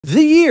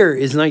The year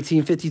is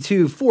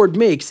 1952. Ford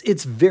makes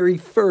its very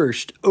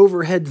first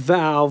overhead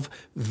valve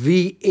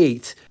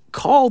V8,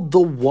 called the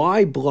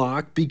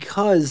Y-block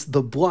because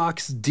the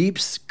block's deep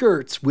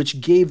skirts,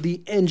 which gave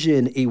the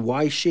engine a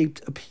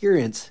Y-shaped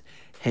appearance,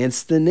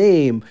 hence the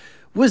name,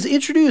 was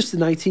introduced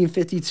in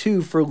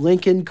 1952 for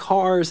Lincoln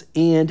cars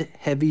and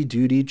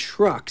heavy-duty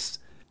trucks.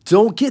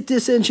 Don't get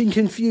this engine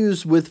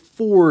confused with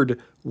Ford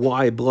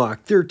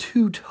Y-block. They're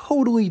two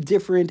totally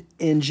different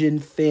engine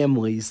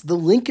families. The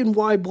Lincoln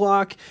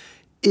Y-block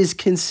is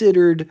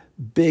considered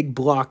big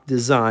block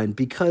design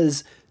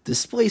because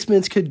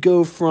displacements could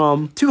go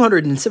from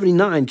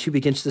 279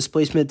 cubic inch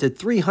displacement to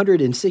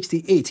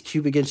 368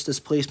 cubic inch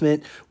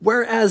displacement,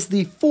 whereas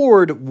the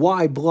Ford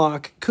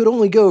Y-block could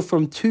only go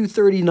from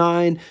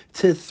 239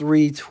 to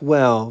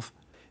 312.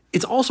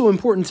 It's also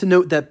important to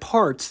note that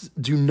parts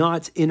do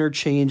not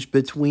interchange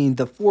between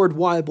the Ford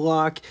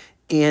Y-block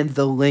and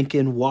the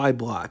Lincoln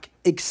Y-block,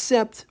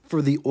 except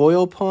for the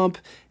oil pump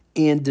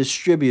and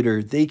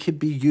distributor. They could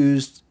be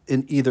used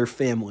in either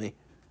family.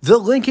 The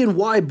Lincoln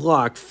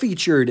Y-block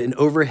featured an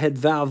overhead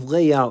valve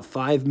layout,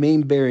 5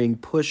 main bearing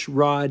push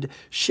rod,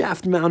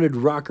 shaft-mounted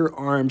rocker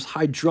arms,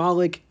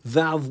 hydraulic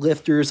valve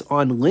lifters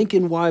on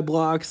Lincoln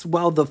Y-blocks,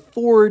 while the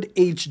Ford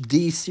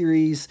HD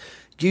series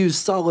used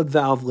solid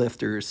valve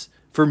lifters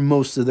for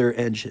most of their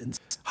engines.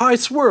 High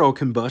swirl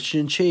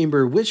combustion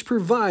chamber, which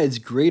provides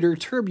greater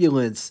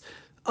turbulence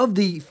of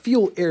the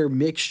fuel-air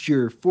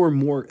mixture for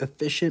more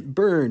efficient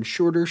burn,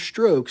 shorter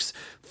strokes,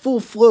 full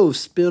flow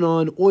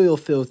spin-on oil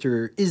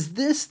filter. Is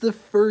this the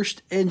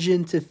first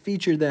engine to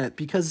feature that?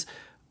 Because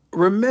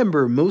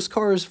remember, most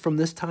cars from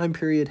this time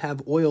period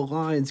have oil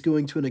lines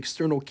going to an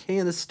external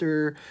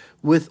canister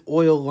with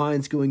oil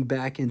lines going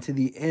back into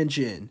the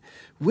engine,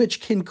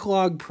 which can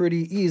clog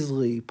pretty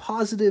easily.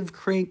 Positive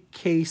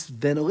crankcase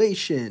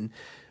ventilation,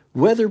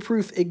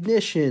 weatherproof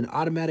ignition,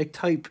 automatic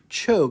type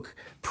choke,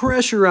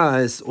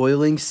 pressurized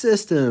oiling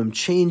system,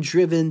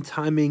 chain-driven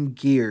timing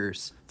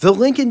gears. The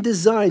Lincoln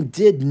design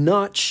did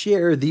not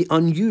share the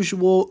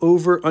unusual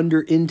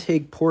over-under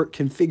intake port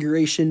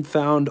configuration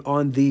found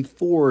on the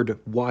Ford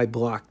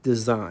Y-block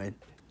design.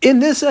 In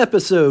this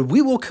episode,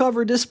 we will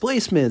cover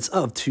displacements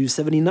of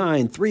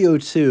 279,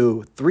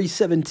 302,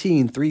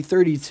 317,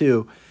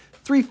 332,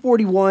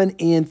 341,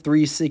 and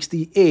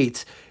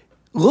 368.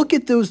 Look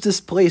at those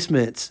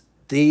displacements.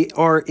 They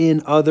are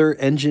in other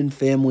engine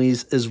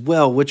families as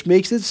well, which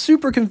makes it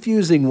super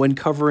confusing when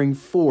covering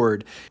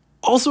Ford.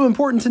 Also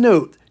important to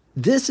note,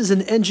 this is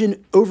an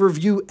engine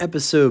overview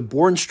episode.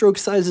 Bore and stroke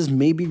sizes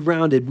may be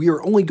rounded. We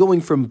are only going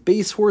from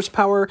base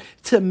horsepower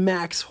to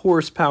max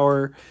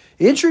horsepower.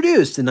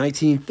 Introduced in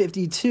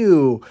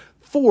 1952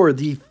 for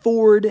the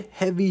Ford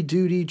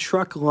heavy-duty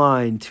truck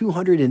line,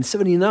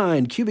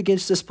 279 cubic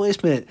inch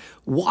displacement,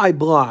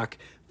 Y-block,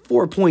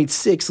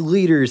 4.6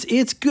 liters.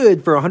 It's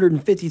good for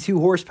 152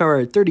 horsepower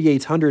at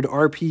 3,800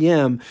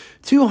 RPM,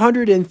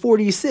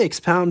 246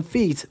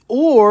 pound-feet,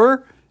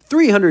 or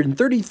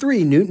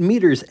 333 newton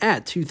meters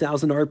at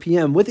 2,000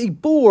 RPM with a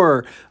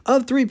bore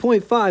of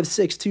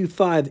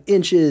 3.5625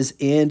 inches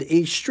and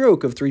a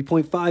stroke of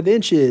 3.5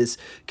 inches.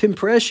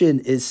 Compression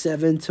is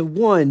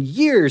 7:1.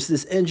 Years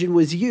this engine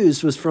was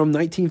used was from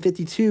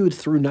 1952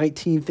 through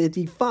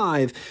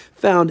 1955,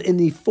 found in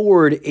the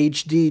Ford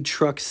HD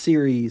truck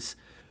series.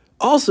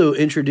 Also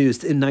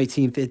introduced in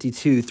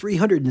 1952,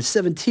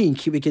 317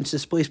 cubic inch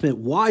displacement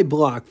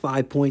Y-block,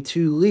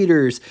 5.2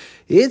 liters.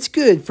 It's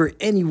good for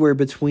anywhere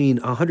between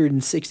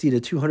 160 to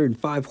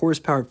 205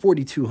 horsepower,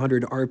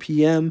 4,200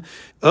 RPM,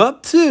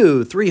 up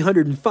to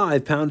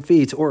 305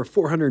 pound-feet or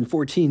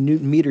 414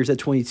 newton meters at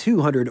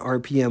 2,200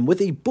 RPM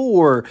with a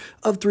bore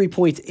of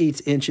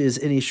 3.8 inches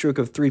and a stroke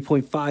of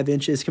 3.5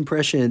 inches.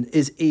 Compression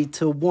is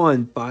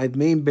 8:1, 5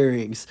 main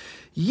bearings.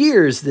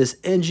 Years this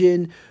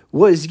engine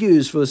was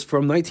used was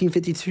from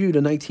 1952 to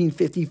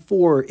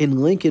 1954 in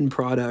Lincoln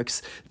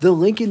products. The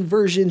Lincoln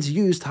versions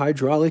used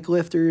hydraulic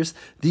lifters.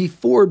 The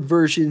Ford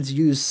versions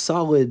used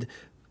solid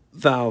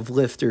valve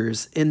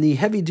lifters. In the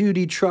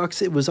heavy-duty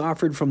trucks, it was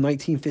offered from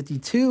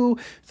 1952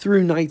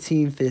 through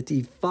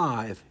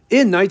 1955.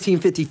 In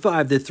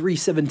 1955, the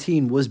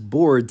 317 was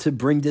bored to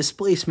bring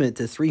displacement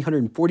to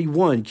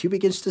 341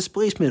 cubic inch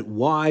displacement,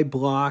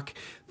 Y-block,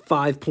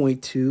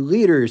 5.2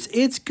 liters.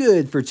 It's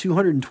good for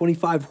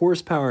 225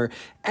 horsepower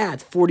at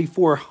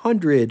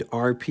 4,400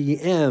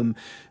 RPM,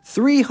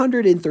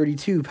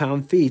 332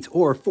 pound-feet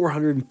or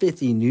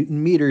 450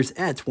 newton meters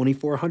at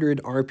 2,400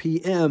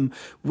 RPM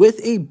with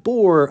a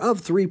bore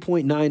of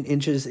 3.9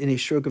 inches and a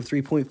stroke of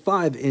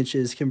 3.5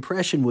 inches.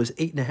 Compression was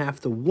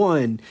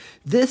 8.5:1.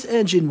 This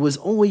engine was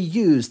only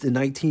used in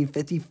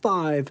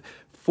 1955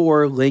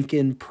 for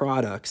Lincoln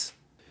products.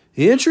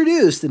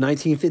 Introduced in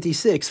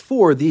 1956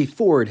 for the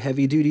Ford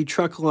heavy-duty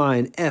truck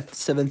line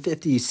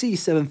F750,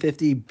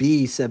 C750,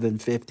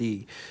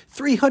 B750.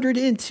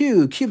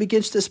 302 cubic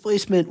inch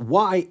displacement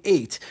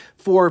Y8,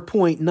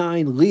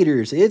 4.9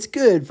 liters. It's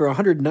good for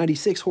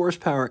 196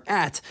 horsepower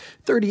at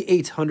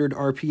 3,800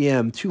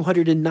 RPM,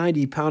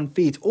 290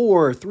 pound-feet,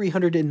 or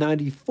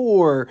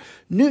 394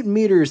 newton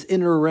meters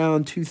in or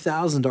around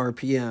 2,000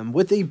 RPM,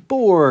 with a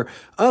bore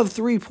of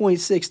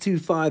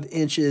 3.625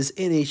 inches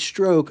and a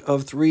stroke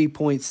of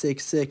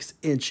 3.66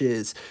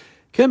 inches.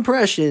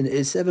 Compression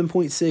is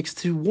 7.6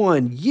 to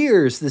 1.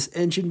 Years this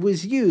engine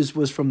was used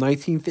was from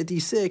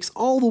 1956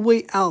 all the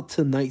way out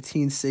to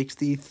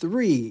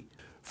 1963.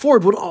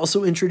 Ford would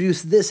also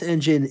introduce this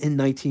engine in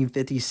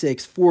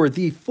 1956 for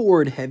the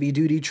Ford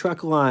heavy-duty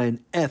truck line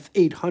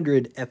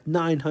F800,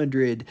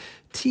 F900,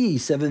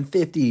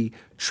 T750,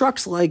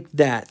 trucks like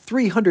that,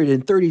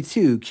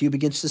 332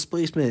 cubic inch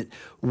displacement,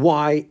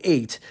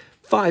 Y8,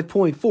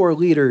 5.4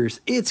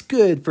 liters. It's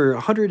good for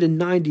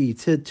 190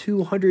 to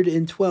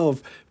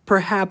 212,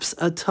 perhaps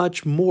a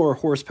touch more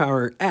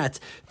horsepower at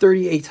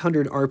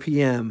 3,800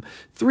 RPM,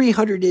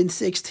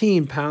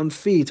 316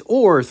 pound-feet,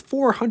 or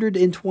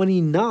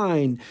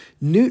 429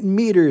 newton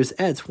meters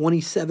at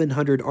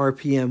 2,700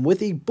 RPM,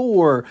 with a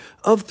bore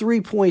of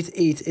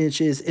 3.8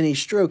 inches and a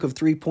stroke of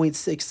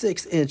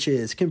 3.66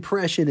 inches.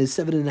 Compression is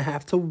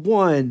 7.5 to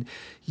 1.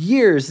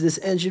 Years this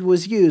engine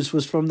was used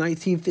was from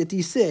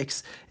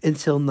 1956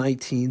 until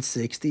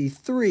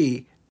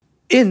 1963.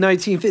 In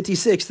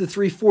 1956, the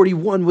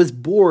 341 was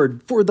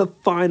bored for the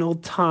final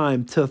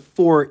time to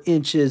 4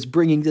 inches,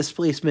 bringing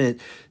displacement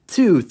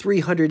to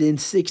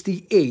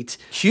 368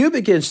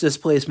 cubic inch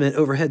displacement,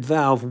 overhead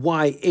valve,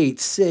 Y8,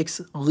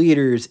 6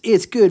 liters.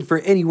 It's good for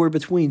anywhere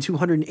between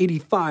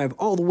 285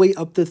 all the way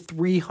up to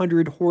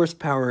 300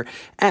 horsepower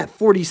at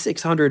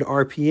 4,600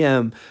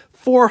 RPM.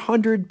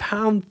 400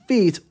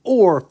 pound-feet,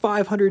 or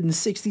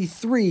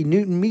 563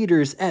 newton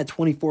meters at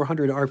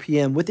 2,400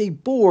 RPM, with a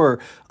bore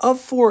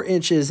of 4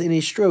 inches and a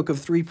stroke of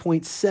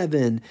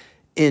 3.7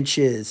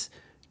 inches.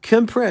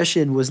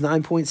 Compression was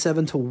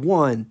 9.7 to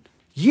 1.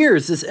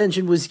 Years this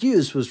engine was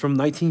used was from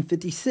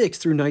 1956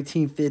 through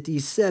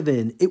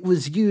 1957. It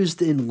was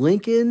used in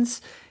Lincolns,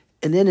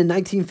 and then in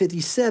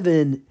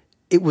 1957,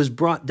 it was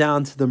brought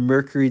down to the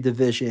Mercury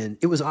division.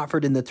 It was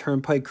offered in the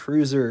Turnpike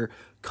Cruiser,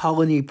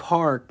 Colony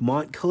Park,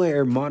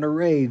 Montclair,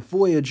 Monterey,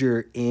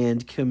 Voyager,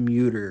 and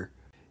Commuter.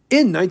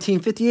 In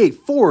 1958,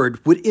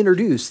 Ford would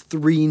introduce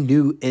 3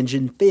 new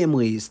engine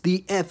families,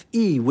 the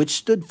FE, which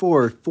stood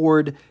for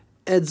Ford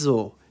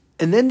Edsel,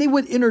 and then they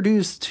would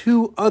introduce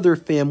 2 other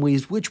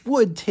families which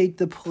would take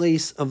the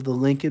place of the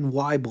Lincoln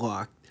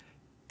YBlock,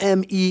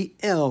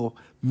 MEL,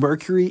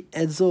 Mercury,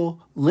 Edsel,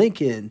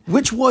 Lincoln,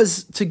 which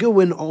was to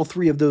go in all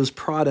 3 of those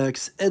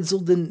products.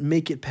 Edsel didn't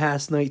make it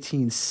past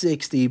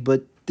 1960,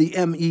 but the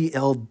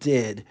MEL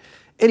did.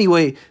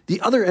 Anyway,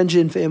 the other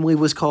engine family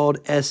was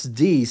called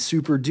SD,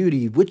 Super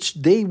Duty, which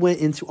they went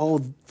into all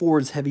of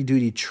Ford's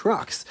heavy-duty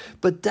trucks.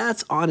 But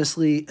that's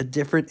honestly a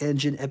different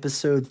engine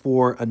episode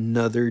for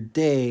another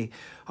day.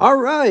 All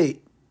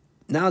right,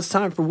 now it's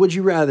time for Would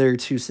You Rather,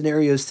 2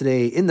 scenarios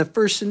today. In the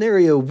first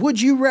scenario,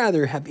 would you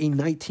rather have a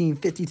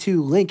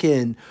 1952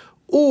 Lincoln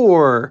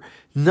or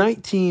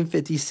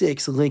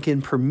 1956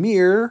 Lincoln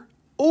Premier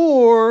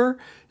or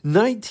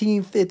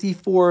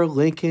 1954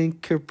 Lincoln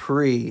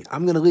Capri?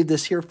 I'm going to leave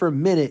this here for a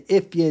minute.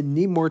 If you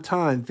need more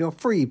time, feel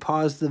free,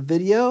 pause the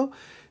video.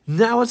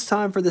 Now it's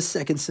time for the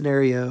second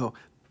scenario.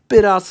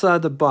 Bit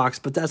outside the box,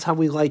 but that's how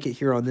we like it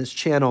here on this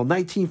channel.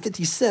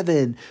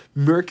 1957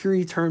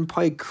 Mercury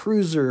Turnpike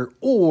Cruiser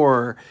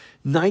or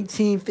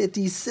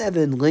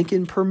 1957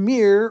 Lincoln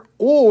Premier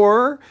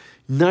or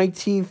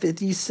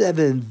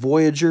 1957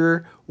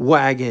 Voyager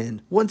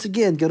wagon. Once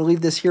again, gonna leave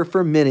this here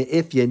for a minute.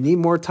 If you need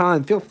more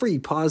time, feel free,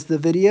 pause the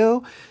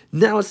video.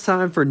 Now it's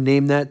time for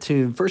Name That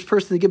Tune. First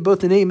person to get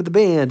both the name of the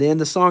band and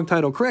the song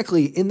title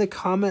correctly in the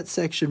comment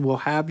section will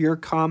have your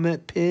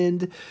comment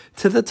pinned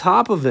to the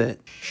top of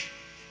it.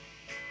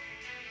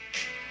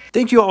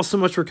 Thank you all so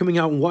much for coming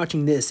out and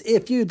watching this.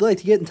 If you'd like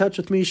to get in touch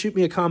with me, shoot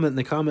me a comment in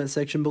the comment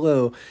section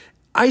below.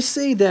 I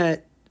say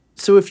that,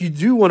 so if you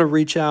do want to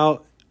reach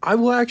out, I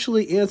will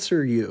actually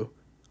answer you.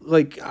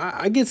 Like,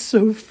 I get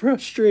so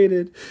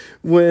frustrated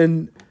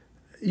when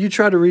you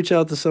try to reach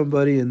out to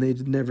somebody and they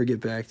never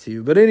get back to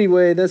you. But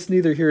anyway, that's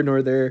neither here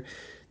nor there.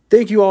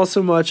 Thank you all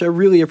so much. I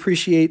really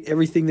appreciate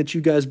everything that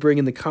you guys bring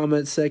in the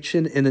comment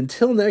section. And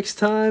until next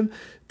time,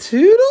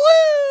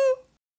 toodaloo!